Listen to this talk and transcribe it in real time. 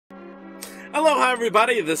Hello, hi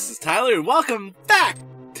everybody. This is Tyler, and welcome back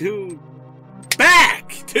to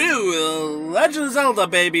Legend of Zelda,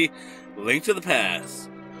 baby. Link to the Past.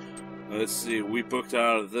 Let's see. We booked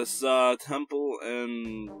out of this temple,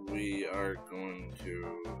 and we are going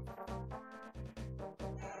to.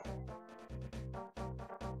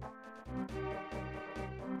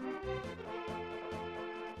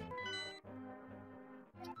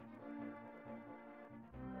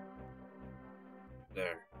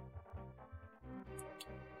 There.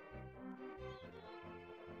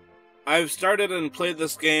 I've started and played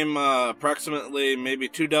this game approximately maybe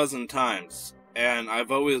 24 times, and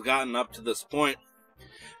I've always gotten up to this point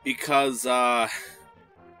because I'm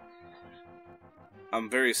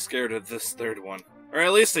very scared of this third one. Or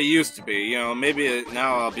at least I used to be, you know, maybe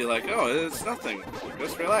now I'll be like, oh, it's nothing.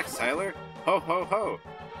 Just relax, Tyler. Ho, ho, ho.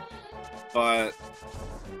 But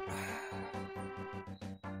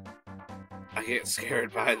I get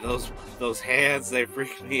scared by those hands. They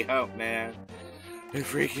freak me out, man. They're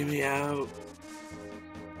freaking me out.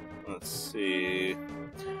 Let's see.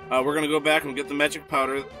 We're gonna go back and get the magic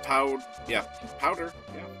powder. Powder. Yeah,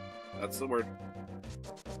 that's the word.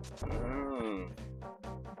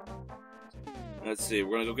 Let's see.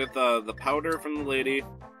 We're gonna go get the powder from the lady.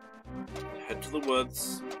 Head to the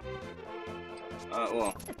woods.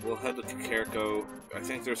 Well, we'll head to Kakariko. I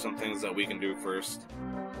think there's some things that we can do first.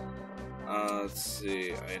 Let's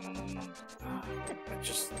see. I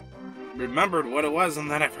just remembered what it was and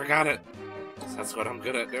then I forgot it. That's what I'm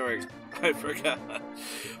good at doing. I forgot.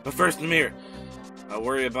 But first, Namir, I'll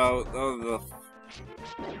worry about the.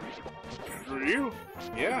 For you?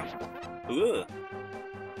 Yeah. Ugh.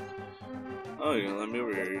 Oh, you're gonna let me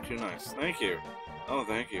over here. You're too nice. Thank you. Oh,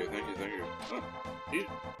 thank you. Oh, you.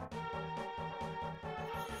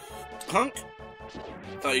 Punk?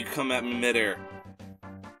 Thought you'd come at me midair.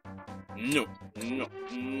 No. No.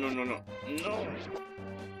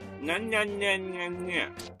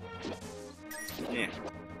 Yeah.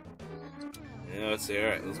 Let's see.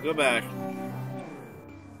 Alright, let's go back.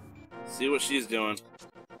 See what she's doing.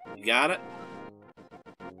 You got it?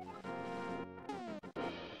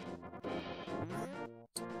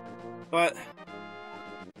 But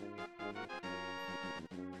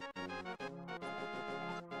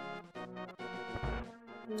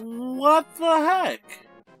what the heck?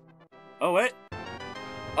 Oh, wait.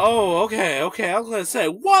 Oh, okay. I was gonna say,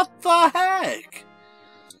 what the heck?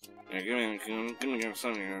 Yeah, give me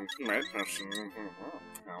something.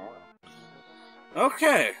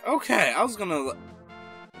 Okay. I was gonna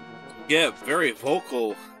get very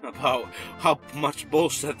vocal about how much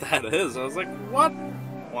bullshit that is. I was like, what?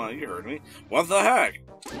 Well, you heard me. What the heck?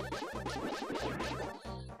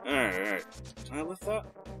 Alright. Can I lift that?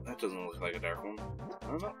 That doesn't look like a dark one. I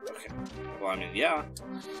don't know. Okay. Well, I mean, yeah.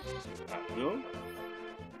 No?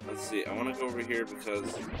 Let's see. I want to go over here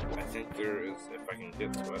because I think there is, if I can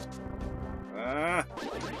get to it.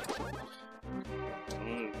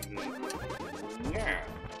 Yeah.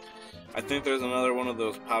 I think there's another one of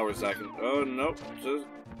those powers I can. Oh, nope.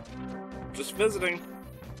 Just visiting.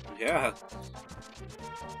 Yeah.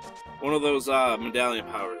 One of those medallion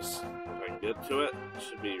powers. If I can get to it, it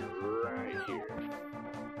should be right here.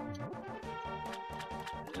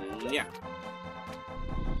 Yeah.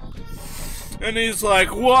 And he's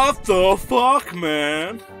like, what the fuck,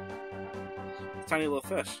 man? Tiny little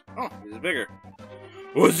fish. Oh, he's bigger.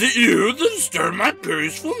 Was it you that stirred my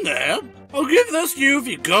peaceful nap? I'll give this to you if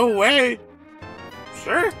you go away.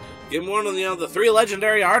 Sure. Give him one of the 3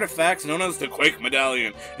 legendary artifacts known as the Quake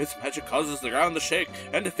Medallion. Its magic causes the ground to shake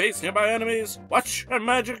and defeats nearby enemies. Watch your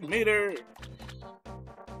magic meter.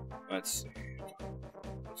 Let's see.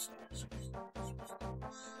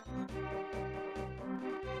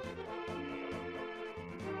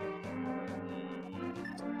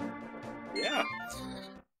 Yeah.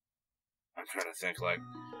 I'm trying to think, like,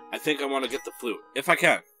 I think I want to get the flute, if I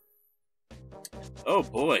can. Oh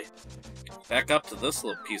boy. Back up to this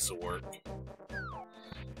little piece of work.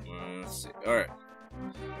 Let's see. Alright.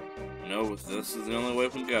 No, this is the only way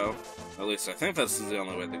we can go. At least I think this is the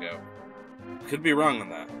only way to go. Could be wrong on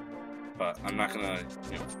that. But I'm not gonna,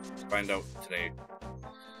 find out today.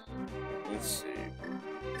 Let's see.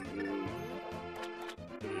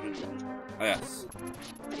 Oh, yes.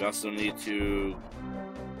 We also need to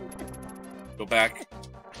go back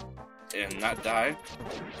and not die,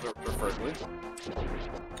 preferably.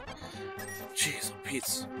 Jeez,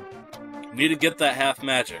 Pete's. Need to get that half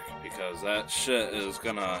magic, because that shit is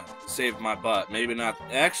gonna save my butt. Maybe not.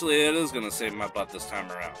 Actually, it is gonna save my butt this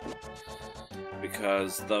time around.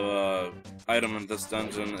 because the item in this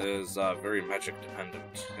dungeon is very magic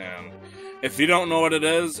dependent. And if you don't know what it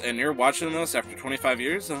is and you're watching this after 25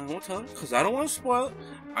 years, I won't tell you because I don't want to spoil it.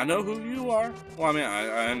 I know who you are. Well, I mean,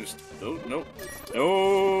 I understand. No, no,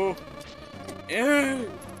 no. Yeah,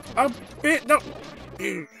 a bit no.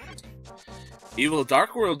 Evil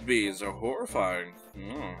Dark World bees are horrifying.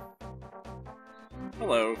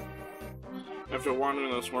 Hello. After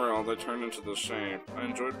wandering this world, I turned into the shape. I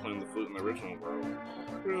enjoyed playing the flute in the original world.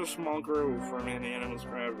 There's a small grove where many animals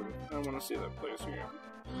gravity. I want to see that place again.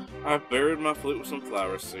 I've buried my flute with some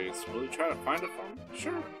flower seeds. Will you try to find it for me?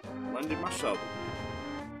 Sure. Lend you my shovel.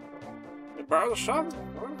 You borrow the shovel?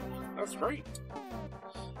 Well, that's great.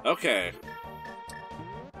 Okay.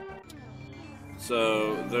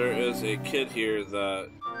 So, there is a kid here that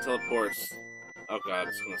teleports. Oh god,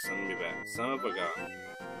 it's gonna send me back. Son of a gun.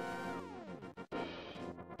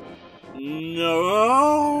 No!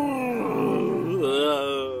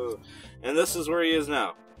 And this is where he is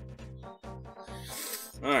now.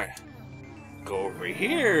 Alright. Go over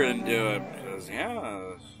here and do it, because,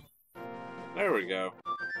 yeah. There we go.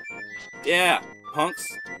 Yeah, punks.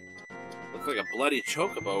 Looks like a bloody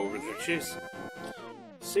chocobo over there, jeez.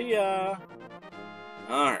 See ya!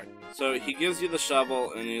 Alright, so he gives you the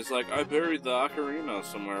shovel, and he's like, I buried the ocarina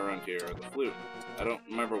somewhere around here, or the flute. I don't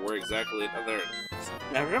remember where exactly. Oh, there it is.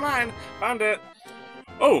 Never mind, found it.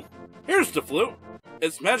 Oh, here's the flute.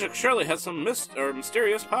 Its magic surely has some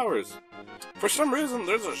mysterious powers. For some reason,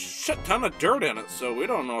 there's a shit ton of dirt in it, so we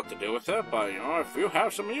don't know what to do with it, but, you know, if you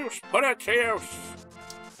have some use, put it to use.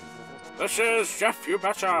 This is Jeff, you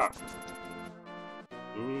betcha.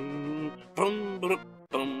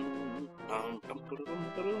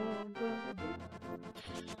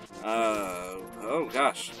 Oh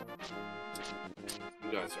gosh.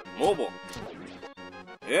 You guys are mobile.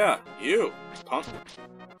 Yeah, you, punk.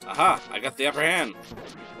 Aha, I got the upper hand.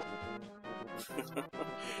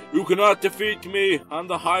 You cannot defeat me on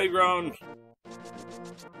the high ground.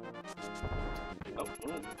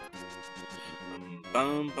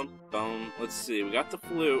 Oh, let's see, we got the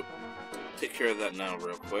flute. Take care of that now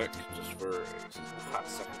real quick, just for a hot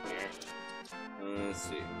second here. Let's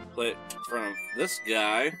see, play it in front of this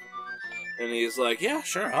guy. And he's like, yeah,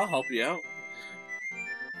 sure, I'll help you out.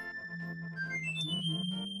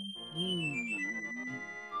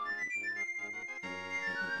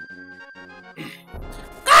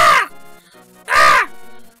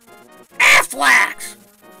 Afflax!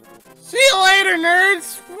 See you later,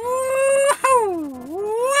 nerds!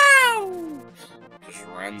 Wow! Just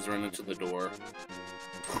runs right into the door.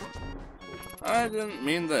 I didn't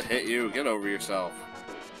mean to hit you. Get over yourself.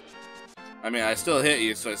 I mean, I still hit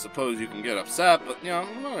you, so I suppose you can get upset, but, you know,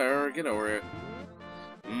 whatever, get over it.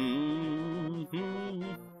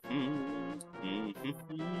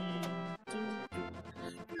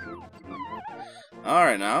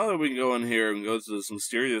 Alright, now that we can go in here and go to this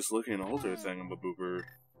mysterious-looking altar thingamaboober.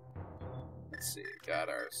 Let's see, got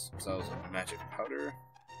ourselves a magic powder.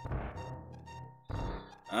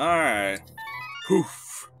 Alright.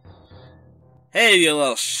 Poof. Hey, you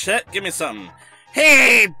little shit, give me something.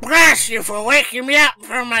 Hey, blast you for waking me up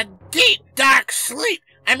from a deep, dark sleep.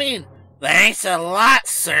 I mean, thanks a lot,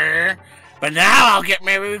 sir. But now I'll get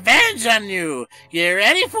my revenge on you. You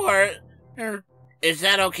ready for it? Is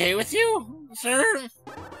that okay with you, sir?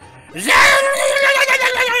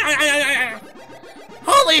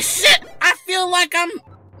 Holy shit! I feel like I'm...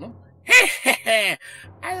 Hey,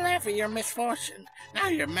 I laugh at your misfortune. Now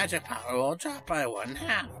your magic power will drop by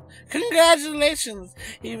 1/2. Congratulations,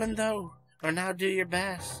 even though... Or now do your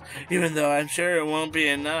best, even though I'm sure it won't be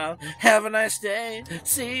enough. Have a nice day.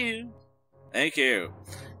 See you. Thank you.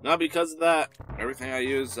 Now because of that, everything I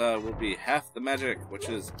use will be half the magic, which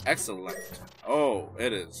is excellent. Oh,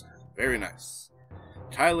 it is. Very nice.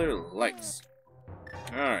 Tyler likes.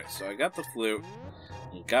 Alright, so I got the flute.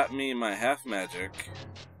 Got me my half magic.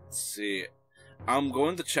 Let's see. I'm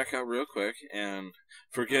going to check out real quick, and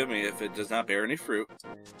forgive me if it does not bear any fruit.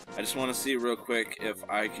 I just want to see real quick if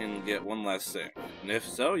I can get one last thing. And if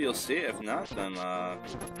so, you'll see. If not, then, oh,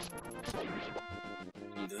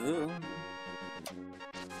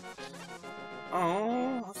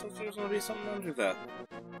 I thought there was going to be something under that.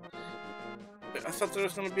 I thought there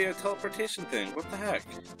was going to be a teleportation thing. What the heck?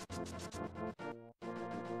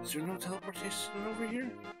 Is there no teleportation over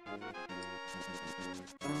here?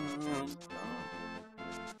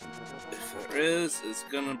 If there is, it's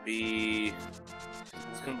gonna be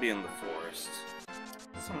in the forest.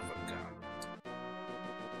 Son of a gun.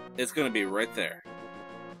 It's gonna be right there.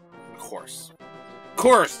 Of course. Of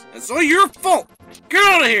course! It's all your fault! Get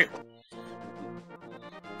out of here!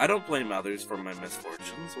 I don't blame others for my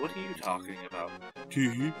misfortunes. What are you talking about?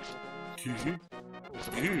 Tee.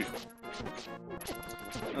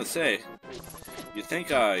 Let's say, you think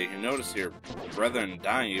you notice your brethren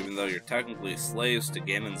dying even though you're technically slaves to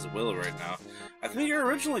Ganon's will right now. I think you're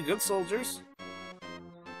originally good soldiers.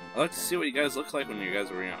 I like to see what you guys look like when you guys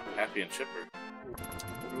were, happy and chipper.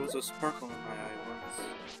 There was a sparkle in my eye once,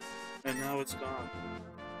 and now it's gone.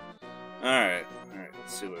 Alright,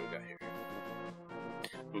 let's see what we got here.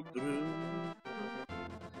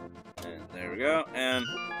 And there we go, and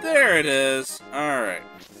there it is! Alright.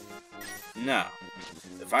 Now,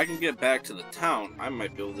 if I can get back to the town, I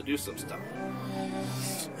might be able to do some stuff.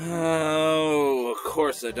 Oh, of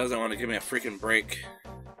course it doesn't want to give me a freaking break.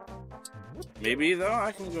 Maybe, though,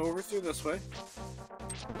 I can go over through this way.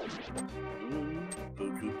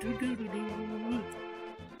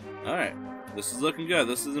 Alright, this is looking good.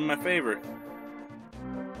 This is in my favor.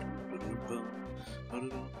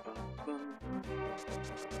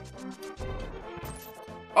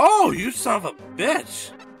 Oh, you son of a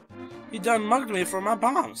bitch! You done mugged me for my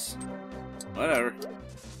bombs. Whatever.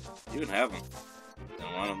 You can have them.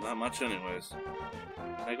 Don't want them that much anyways.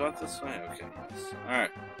 Can I go out this way? Okay, yes.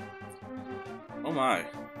 Alright. Oh my.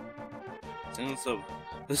 So,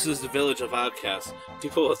 this is the village of outcasts.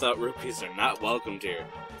 People without rupees are not welcomed here.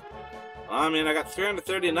 Well, I mean, I got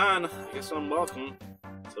 339. I guess I'm welcome.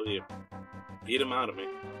 Until you beat them out of me.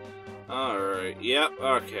 Alright, yep,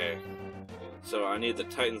 okay. So I need the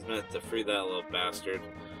Titan's Myth to free that little bastard.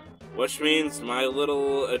 Which means my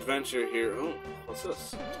little adventure here... Oh, what's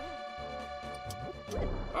this?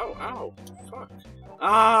 Oh, ow. Fuck.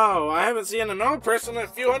 Oh, I haven't seen a normal person in a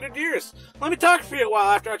few hundred years. Let me talk for you a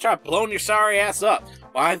while after I try blowing your sorry ass up.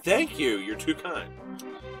 Why, thank you. You're too kind.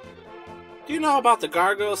 Do you know about the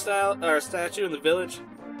gargoyle statue in the village?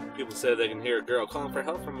 People say they can hear a girl calling for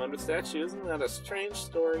help from under the statue. Isn't that a strange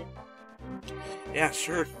story? Yeah,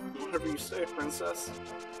 sure. Whatever you say, princess.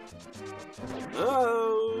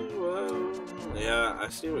 Oh, yeah, I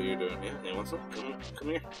see what you're doing. Yeah, hey, what's up? Come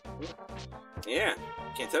here. Yeah,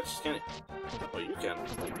 can't touch this, can you? Well, you can.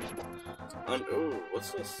 Oh,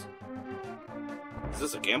 what's this? Is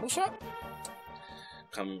this a gamble shop?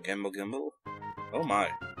 Come gamble. Oh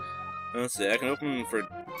my. Let's see, I can open for...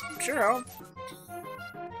 Sure, I'll...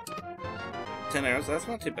 10 arrows, that's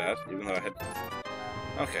not too bad, even though I had...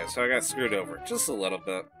 Okay, so I got screwed over, just a little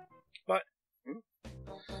bit. But,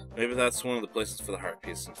 maybe that's one of the places for the heart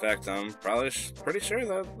piece. In fact, I'm probably pretty sure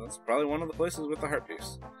that's probably one of the places with the heart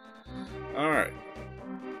piece. Alright.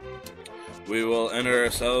 We will enter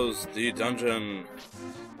ourselves the dungeon.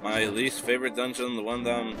 My least favorite dungeon, the one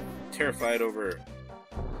that I'm terrified over.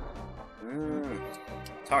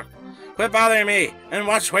 Talk. Quit bothering me, and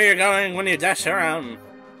watch where you're going when you dash around.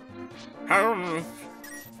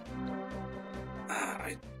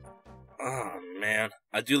 Oh man,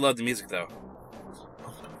 I do love the music though.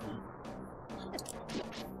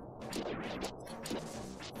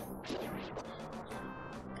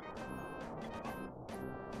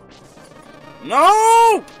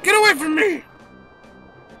 No! Get away from me!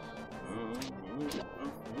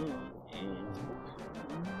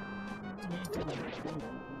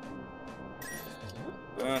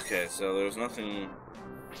 Okay, so there's nothing...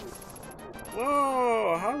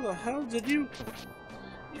 Whoa! How the hell did you...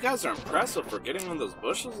 You guys are impressive for getting in those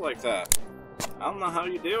bushes like that. I don't know how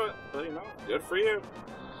you do it, but you know, good for you.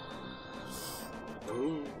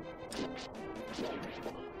 Ooh.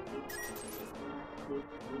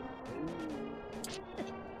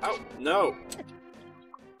 Oh, no!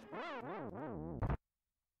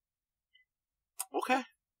 Okay.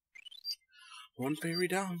 One fairy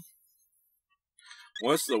down.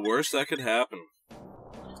 What's the worst that could happen?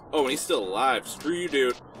 Oh, and he's still alive. Screw you,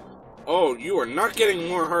 dude. Oh, you are not getting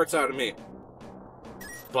more hearts out of me.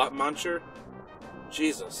 Butt muncher?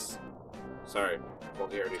 Jesus. Sorry.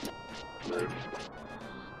 Vulgarity. Rude.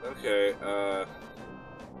 Okay,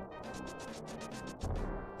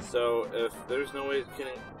 so, if there's no way of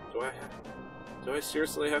getting... Do I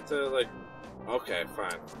seriously have to, like... Okay,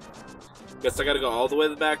 fine. Guess I gotta go all the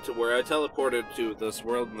way back to where I teleported to this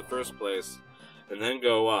world in the first place, and then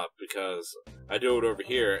go up, because I do it over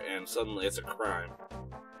here, and suddenly it's a crime.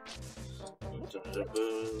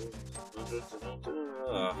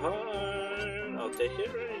 I'll take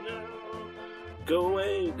it right now. Go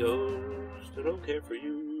away, ghost. I don't care for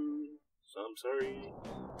you. So I'm sorry.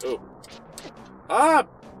 Oh. Ah!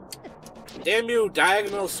 Damn you,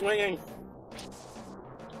 diagonal swinging.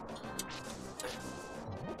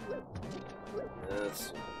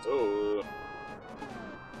 Yes. Oh.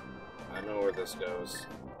 I know where this goes.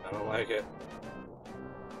 I don't like it.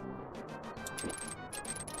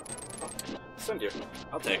 send you.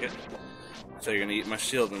 I'll take it. So you're gonna eat my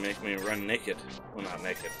shield and make me run naked. Well, not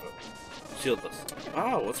naked, but shieldless.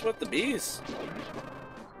 Oh, what's with the bees?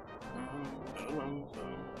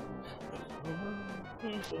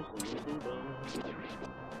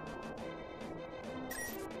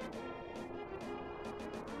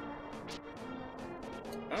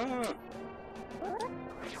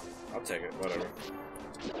 I'll take it, whatever.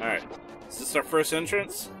 Alright, is this our first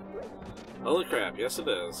entrance? Holy crap, yes it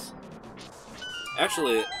is.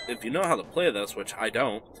 Actually, if you know how to play this, which I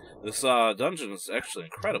don't, this dungeon is actually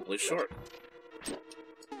incredibly short.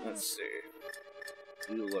 Let's see.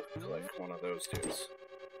 You look like one of those dudes.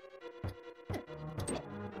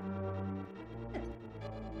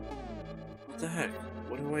 What the heck?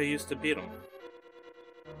 What do I use to beat him?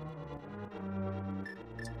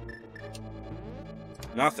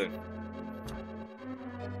 Nothing.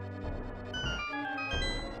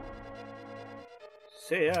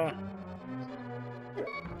 See ya.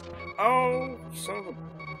 Oh, son of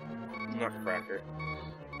a nutcracker.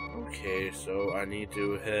 Okay, so I need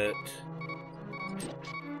to hit...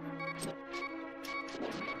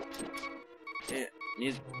 Yeah,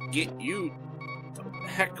 need to get you the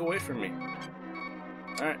heck away from me.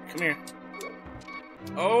 Alright, come here.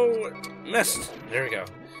 Oh, missed. There we go.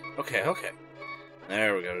 Okay, okay.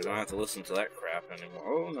 There we go. We don't have to listen to that crap anymore.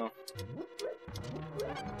 Oh, no.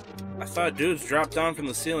 I thought dudes dropped down from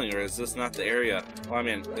the ceiling, or is this not the area? Well, I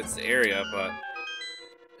mean, it's the area, but...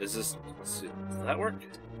 Is this... Let's see. Did that work?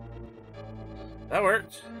 That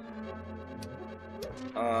worked.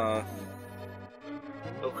 Oh,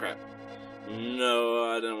 crap.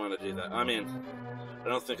 No, I didn't want to do that. I mean, I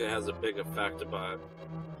don't think it has a big effect, but...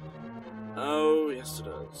 Oh, yes it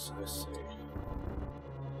does. I see.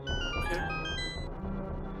 Okay.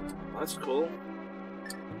 That's cool.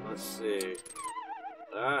 Let's see.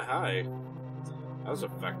 Hi. That was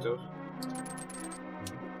effective.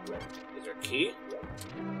 Is there a key?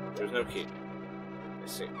 There's no key. I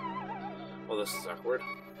see. Well, this is awkward.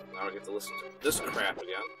 Now I get to listen to this crap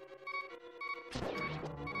again.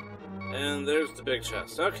 And there's the big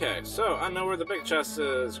chest. Okay, so I know where the big chest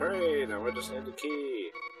is. Hooray! Now we just need the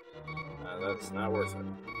key. That's not worth it.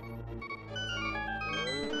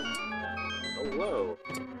 Oh, whoa.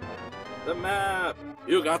 The map!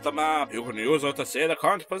 You got the map! You can use it to see the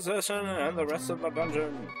current position and the rest of the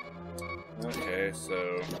dungeon. Okay,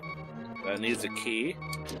 so... that needs a key.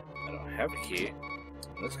 I don't have a key.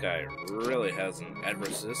 This guy really has an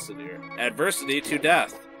adversity to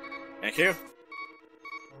death. Thank you.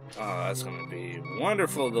 Oh, that's gonna be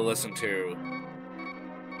wonderful to listen to.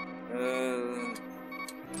 Oh.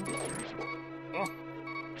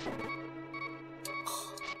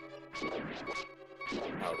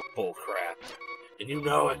 Oh, bull crap. And you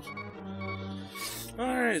know it.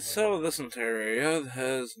 Alright, so this entire area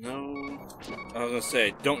has no... I was gonna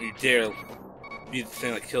say, don't you dare be the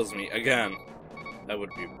thing that kills me again. That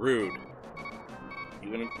would be rude.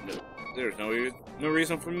 Even if... There's no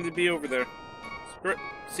reason for me to be over there.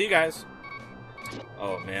 See you guys.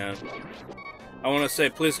 Oh, man. I want to say,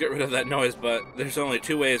 please get rid of that noise, but there's only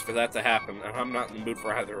two ways for that to happen, and I'm not in the mood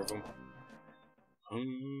for either of them.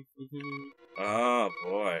 Oh,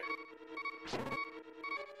 boy.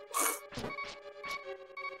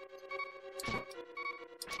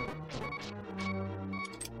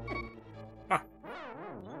 Huh.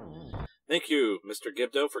 Thank you, Mr.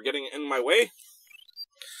 Gibdo, for getting in my way.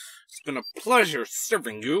 It's been a pleasure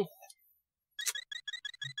serving you.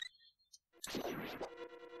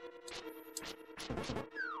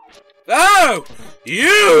 Oh!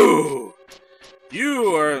 You!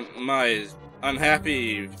 You are my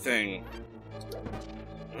unhappy thing.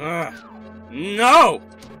 No!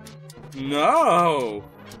 No!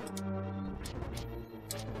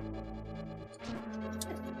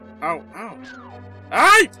 Ow, ow.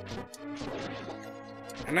 Aye!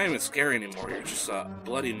 You're not even scary anymore, you're just a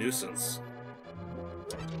bloody nuisance.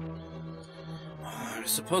 I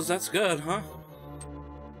suppose that's good, huh?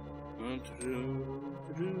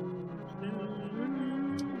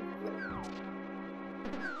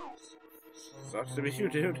 Sucks to be you,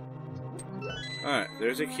 dude. Alright,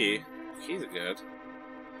 there's a key. Keys are good.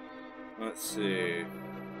 Let's see.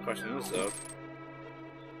 Question is, though,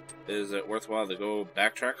 is it worthwhile to go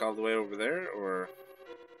backtrack all the way over there, or...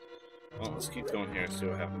 Well, let's keep going here and see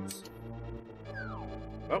what happens.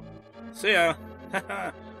 Oh, see ya!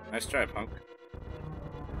 Haha! Nice try, punk.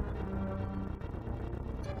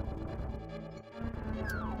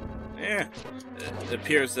 Yeah, it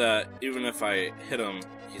appears that even if I hit him,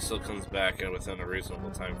 he still comes back within a reasonable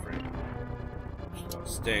time frame. Which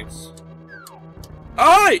stinks.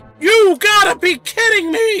 Oi! You gotta be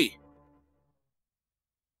kidding me!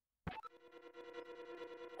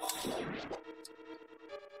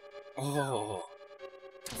 Oh.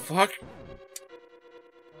 Fuck.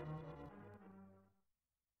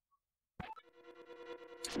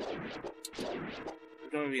 You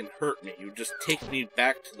don't even hurt me. You just take me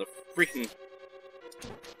back to the freaking...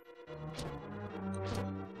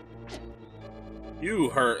 You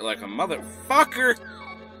hurt like a motherfucker!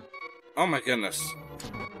 Oh my goodness.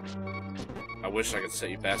 I wish I could set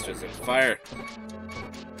you bastards on fire.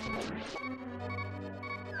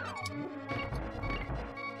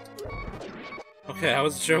 Okay, I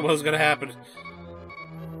wasn't sure what was gonna happen.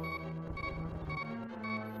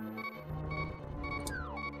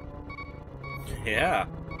 Yeah.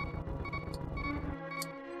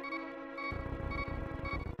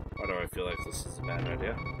 Why do I feel like this is a bad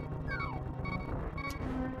idea?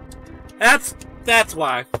 That's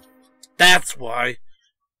why. That's why.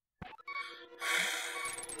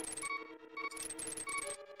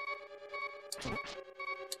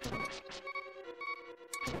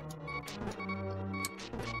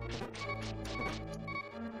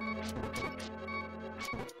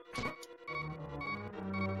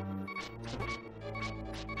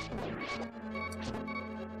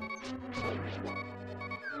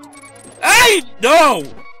 Hey! No!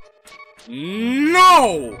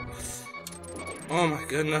 No! Oh my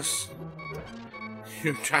goodness.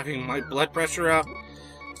 You're driving my blood pressure up.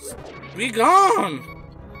 Be gone!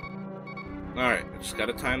 Alright, I just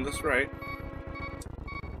gotta time this right.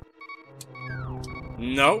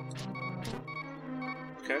 Nope.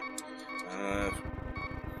 Okay. Oh,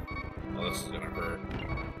 this is gonna hurt.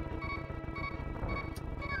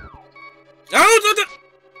 Oh,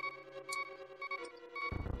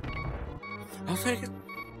 I'll take it.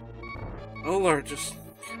 Oh Lord, just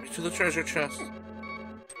get me to the treasure chest.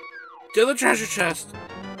 To the treasure chest!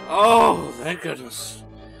 Oh, thank goodness.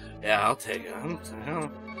 Yeah, I'll take it.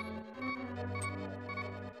 I'll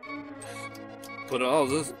put all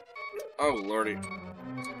this... Oh, Lordy.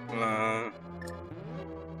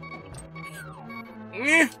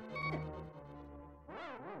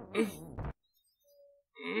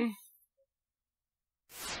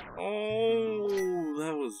 Oh,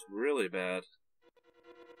 that was really bad.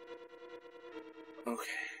 Okay.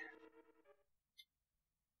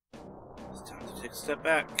 It's time to take a step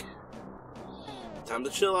back. Time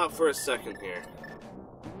to chill out for a second here.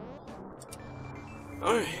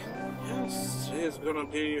 Alright. Yes, today is gonna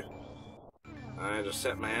be... I just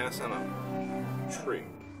set my ass on a tree.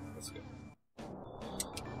 That's good.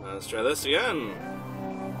 Let's try this again.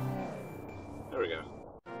 There we go.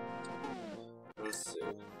 Let's see.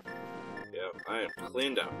 Yep, I am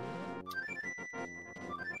cleaned up.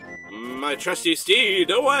 My trusty steed,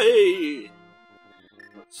 away!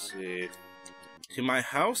 Let's see. To my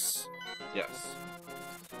house? Yes.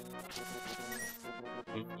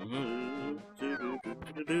 I'm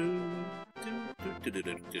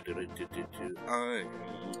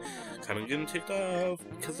kind of getting ticked off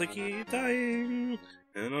because I keep dying,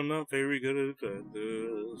 and I'm not very good at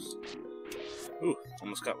this. Ooh,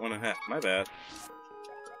 almost got one and a half. My bad.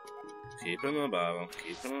 Keep it in the bottle.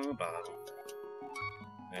 Keep it in the bottle.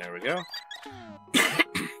 There we go.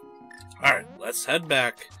 Alright, let's head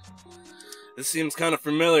back. This seems kind of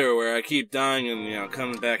familiar where I keep dying and, you know,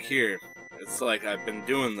 coming back here. It's like I've been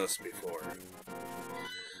doing this before.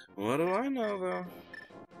 What do I know, though?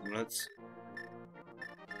 Let's...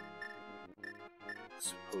 I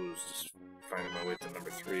suppose just finding my way to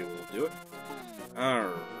number 3 will do it.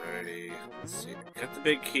 Alrighty. Let's see. Got the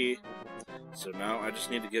big key. So now I just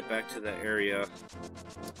need to get back to that area.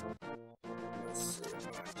 Let's see. I'm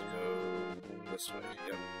gonna have to go this way.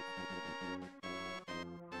 Yep.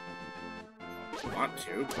 I want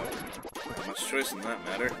to, but not much choice in that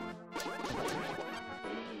matter.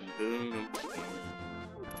 Boom.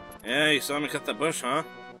 Yeah, you saw me cut that bush, huh?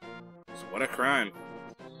 So what a crime.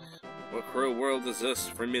 What cruel world is this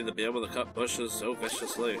for me to be able to cut bushes so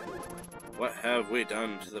viciously? What have we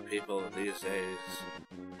done to the people these days?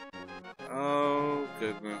 Oh,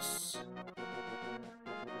 goodness.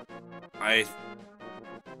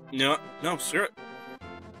 No, screw it.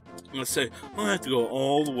 Let's say, I have to go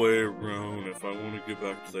all the way around if I want to get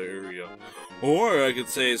back to the area. Or I could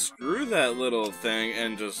say, screw that little thing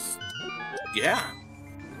and just... yeah.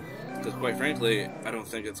 Because quite frankly, I don't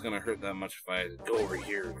think it's going to hurt that much if I go over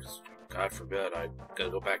here. Because, God forbid, I gotta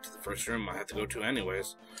go back to the first room I have to go to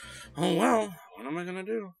anyways. Oh well, what am I going to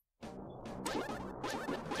do?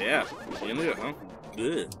 Yeah, what are you going to do, huh?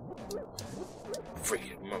 Ugh.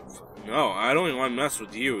 Freaking motherfucker. No, I don't even want to mess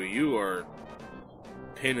with you. You are...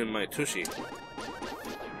 pain in my tushy.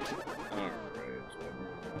 Alright.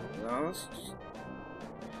 Now let's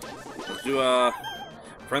do a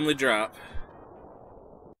friendly drop.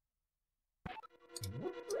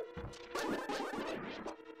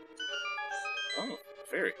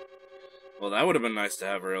 Well, that would have been nice to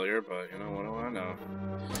have earlier, but you know, what do I know?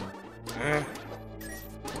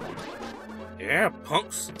 Yeah,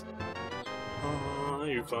 punks.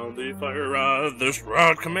 You found the fire rod. This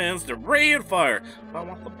rod commands the red fire. I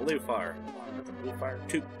want the blue fire. I want the blue fire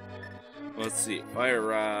too. Let's see. Fire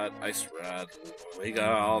rod, ice rod. We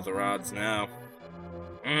got all the rods now.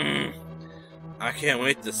 I can't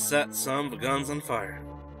wait to set some guns on fire.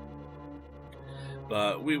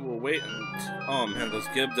 But we will wait and... Oh man, those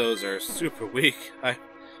Gibdos are super weak.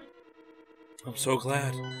 I'm so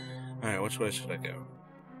glad. Alright, which way should I go?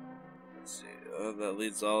 Let's see. That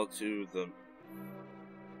leads all to the...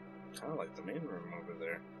 Kind of like the main room over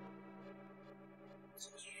there.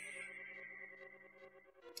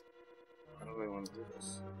 How do I want to do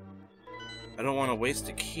this? I don't want to waste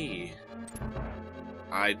a key.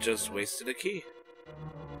 I just wasted a key.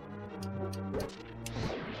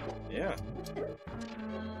 Yeah.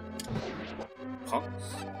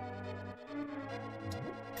 Punks.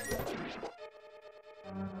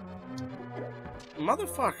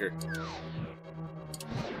 Motherfucker.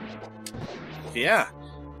 Yeah.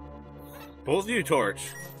 Both of you, Torch.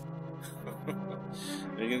 Are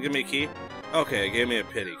you gonna give me a key? Okay, it gave me a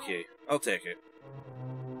pity key. I'll take it.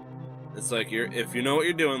 It's like if you know what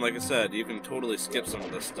you're doing, like I said, you can totally skip some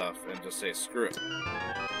of this stuff and just say screw it.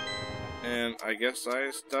 And I guess I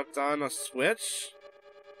stepped on a switch?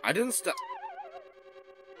 I didn't step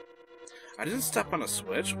on a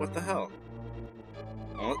switch? What the hell?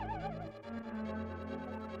 Oh.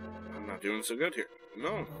 I'm not doing so good here.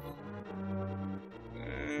 No.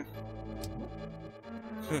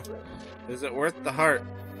 Is it worth the heart?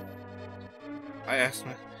 I asked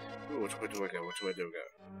my... Ooh, which way do I go? Which way do I go?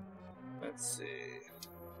 Let's see.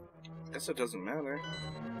 Guess it doesn't matter.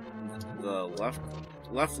 The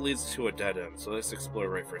left leads to a dead end, so let's explore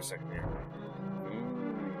right for a second here.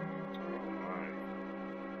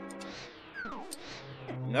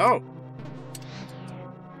 No!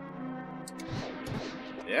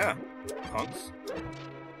 Yeah, punks.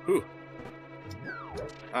 Whew.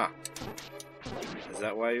 Ah. Is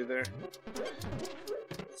that why you're there?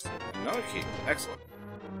 Another key. Excellent.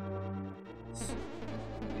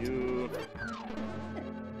 You...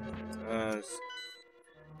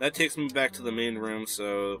 that takes me back to the main room,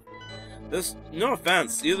 so... This... No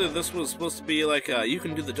offense, either this was supposed to be like, you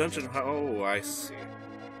can do the dungeon... Oh, I see.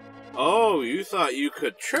 Oh, you thought you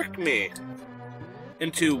could trick me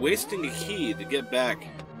into wasting a key to get back.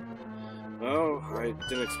 Oh, I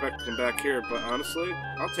didn't expect to come back here, but honestly,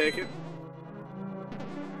 I'll take it.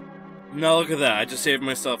 Now look at that, I just saved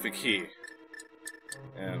myself a key.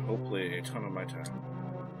 And hopefully a ton of my time.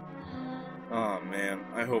 Oh man,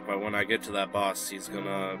 I hope when I get to that boss, he's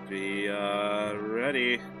gonna be,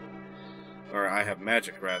 ready. Or I have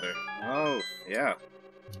magic, rather. Oh, yeah.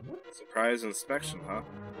 Surprise inspection, huh?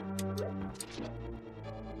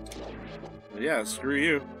 Yeah, screw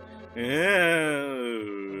you. Yeah.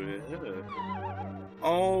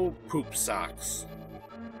 Oh, poop socks.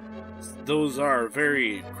 Those are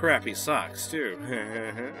very crappy socks, too.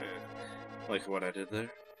 Like what I did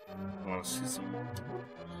there. I want to see some more.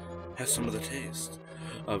 Have some of the taste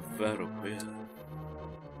of Varoquia.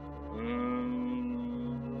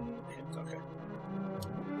 Okay.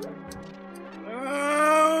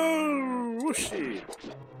 Oh, whooshy.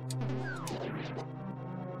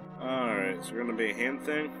 Alright, so we're gonna be a hand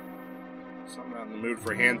thing. So I'm not in the mood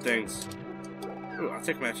for hand things. Ooh, I'll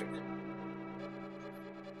take magic.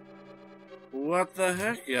 What the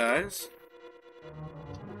heck, guys?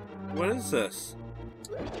 What is this?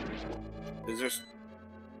 Is there...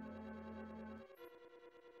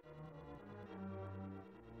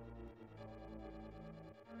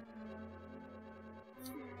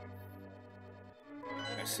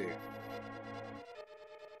 I see.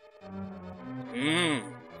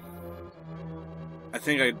 I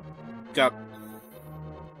think I got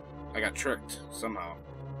tricked somehow.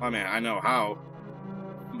 I mean, I know how.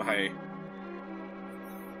 By...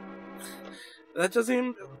 That doesn't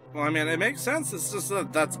even... Well, I mean, it makes sense. It's just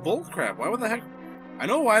that that's bullcrap. Why would the heck... I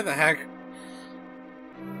know why the heck...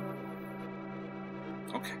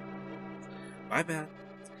 Okay. My bad.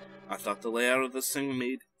 I thought the layout of this thing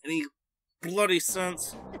made any bloody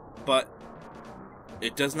sense, but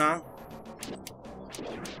it does not.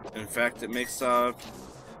 In fact, it makes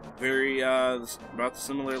very about the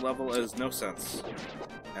similar level as no sense,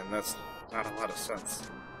 and that's not a lot of sense.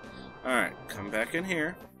 Alright, come back in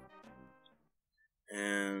here,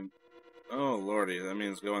 and oh lordy, that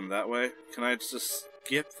means going that way. Can I just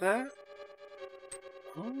skip that?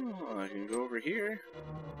 Oh, I can go over here,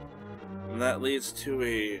 and that leads to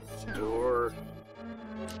a door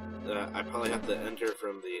that I probably have to enter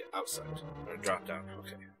from the outside, or drop down.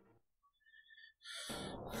 Okay.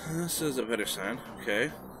 This is a better sign.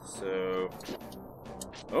 Okay, so...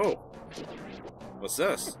 Oh! What's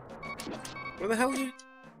this? Where the hell did you...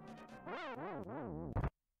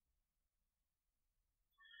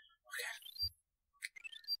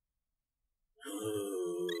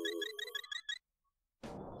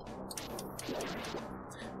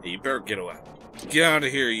 Hey, you better get away. Get out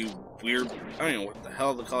of here, you weird... I don't know what the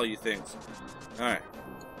hell to call you things. Alright.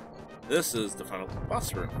 This is the final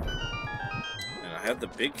boss room. And I have the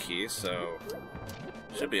big key, so...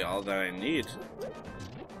 should be all that I need.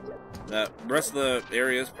 The rest of the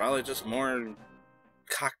area is probably just more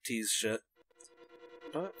cock tease shit.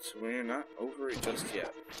 But we're not over it just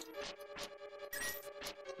yet.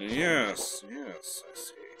 Yes, yes, I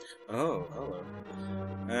see. Oh, hello.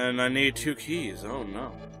 And I need 2 keys. Oh,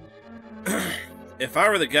 no. If I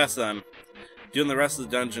were the guess, then, doing the rest of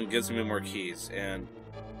the dungeon gives me more keys. And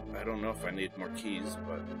I don't know if I need more keys,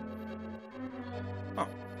 but... Oh.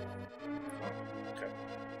 Oh, okay.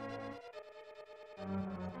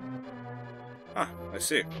 Ah, I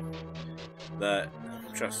see. That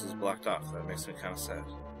chest is blocked off. That makes me kind of sad.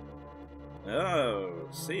 Oh,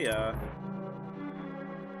 see ya.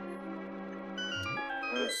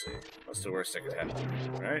 Let's see. What's the worst that could happen?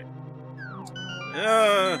 Right?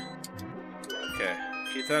 Okay.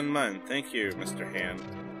 Keep that in mind. Thank you, Mr. Hand.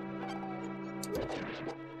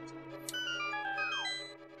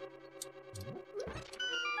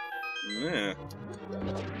 Yeah.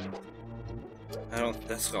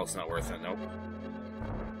 That skull's not worth it. Nope.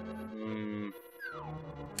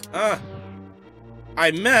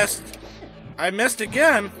 I missed! I missed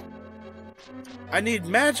again! I need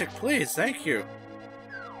magic, please. Thank you.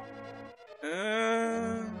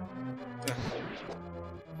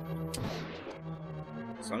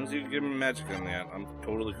 As long as you give me magic on that, I'm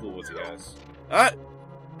totally cool with you guys. Ah!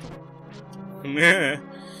 Nah,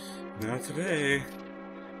 not today.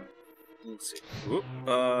 Let's see. Whoop,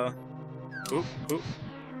 whoop, whoop.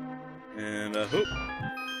 And, whoop.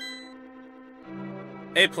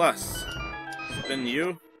 A+. Been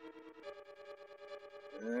you.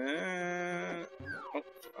 Oh,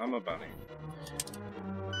 I'm a bunny.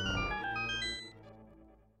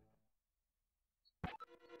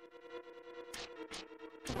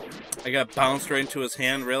 I got bounced right into his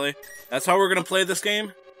hand, really? That's how we're gonna play this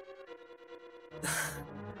game?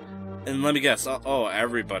 And let me guess, oh,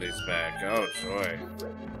 everybody's back. Oh, joy.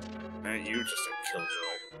 Aren't you just a killjoy?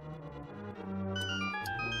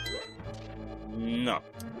 No.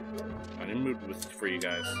 I'm in the mood for you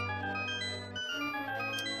guys.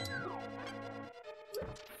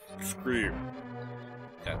 Screw you.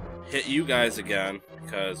 Gotta hit you guys again,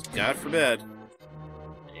 because, God forbid,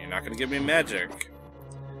 you're not gonna give me magic.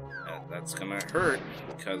 That's gonna hurt,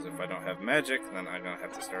 because if I don't have magic, then I'm gonna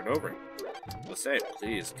have to start over. Let's say,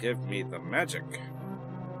 please give me the magic.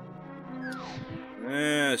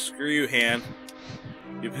 Screw you, Han.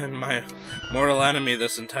 You've been my mortal enemy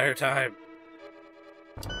this entire time.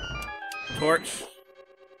 Torch.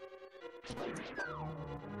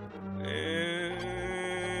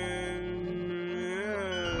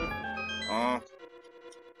 Oh.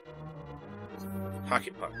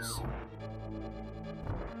 Hockey pucks.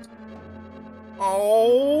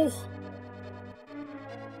 Oh.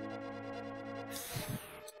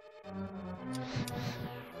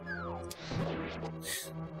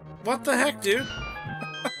 What the heck, dude?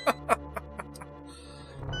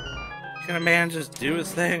 Can a man just do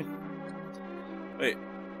his thing? Wait.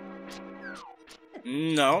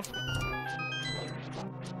 No.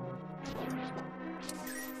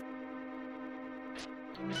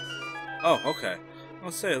 Oh, okay.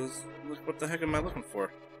 Let's say, look, what the heck am I looking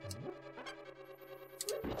for?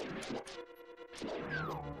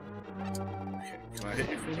 Okay, can I hit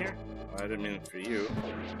you from here? Oh, I didn't mean it for you.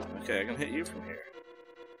 Okay, I can hit you from here.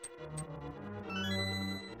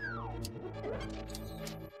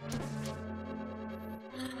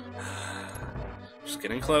 Just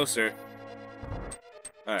getting closer.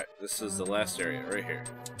 Alright, this is the last area, right here.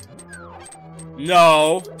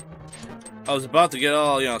 No! I was about to get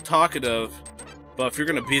all, talkative, but if you're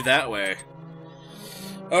gonna be that way...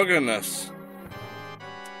 Oh, goodness.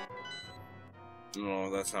 No,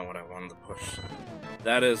 that's not what I wanted to push.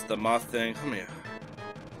 That is the moth thing. Come here.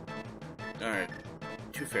 Alright.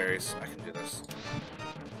 2 fairies. I can do this.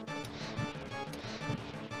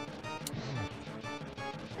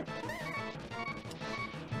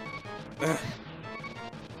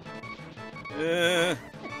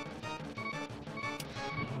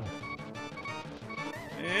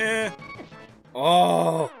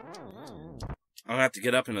 Oh! I'm gonna have to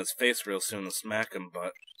get up in his face real soon and smack him,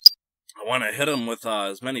 but I want to hit him with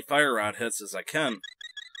as many fire rod hits as I can.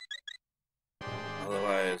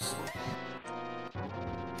 Otherwise...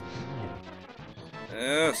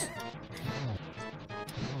 Yes!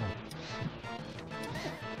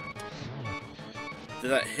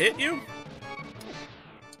 Did that hit you?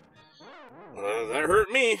 That hurt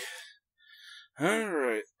me.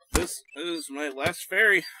 Alright, this is my last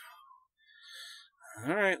fairy.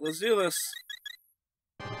 Alright, let's do this.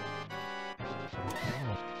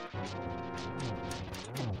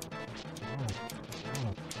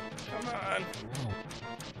 Come on.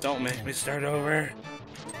 Don't make me start over.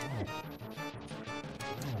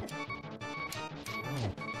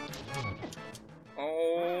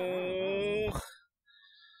 Oh.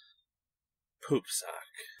 Poop sock.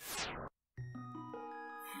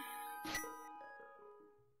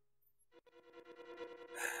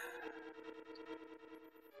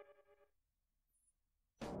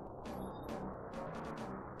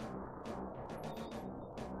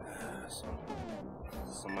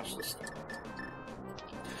 So much to start.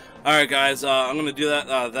 Alright guys, I'm gonna do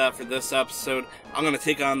that for this episode. I'm gonna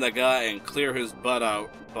take on that guy and clear his butt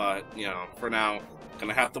out, but, you know, for now,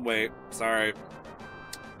 gonna have to wait. Sorry.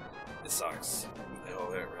 It sucks.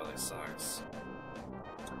 Oh, it really sucks.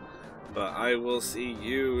 But I will see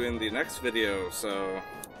you in the next video, so...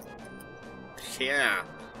 yeah.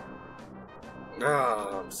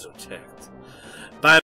 Oh, I'm so ticked.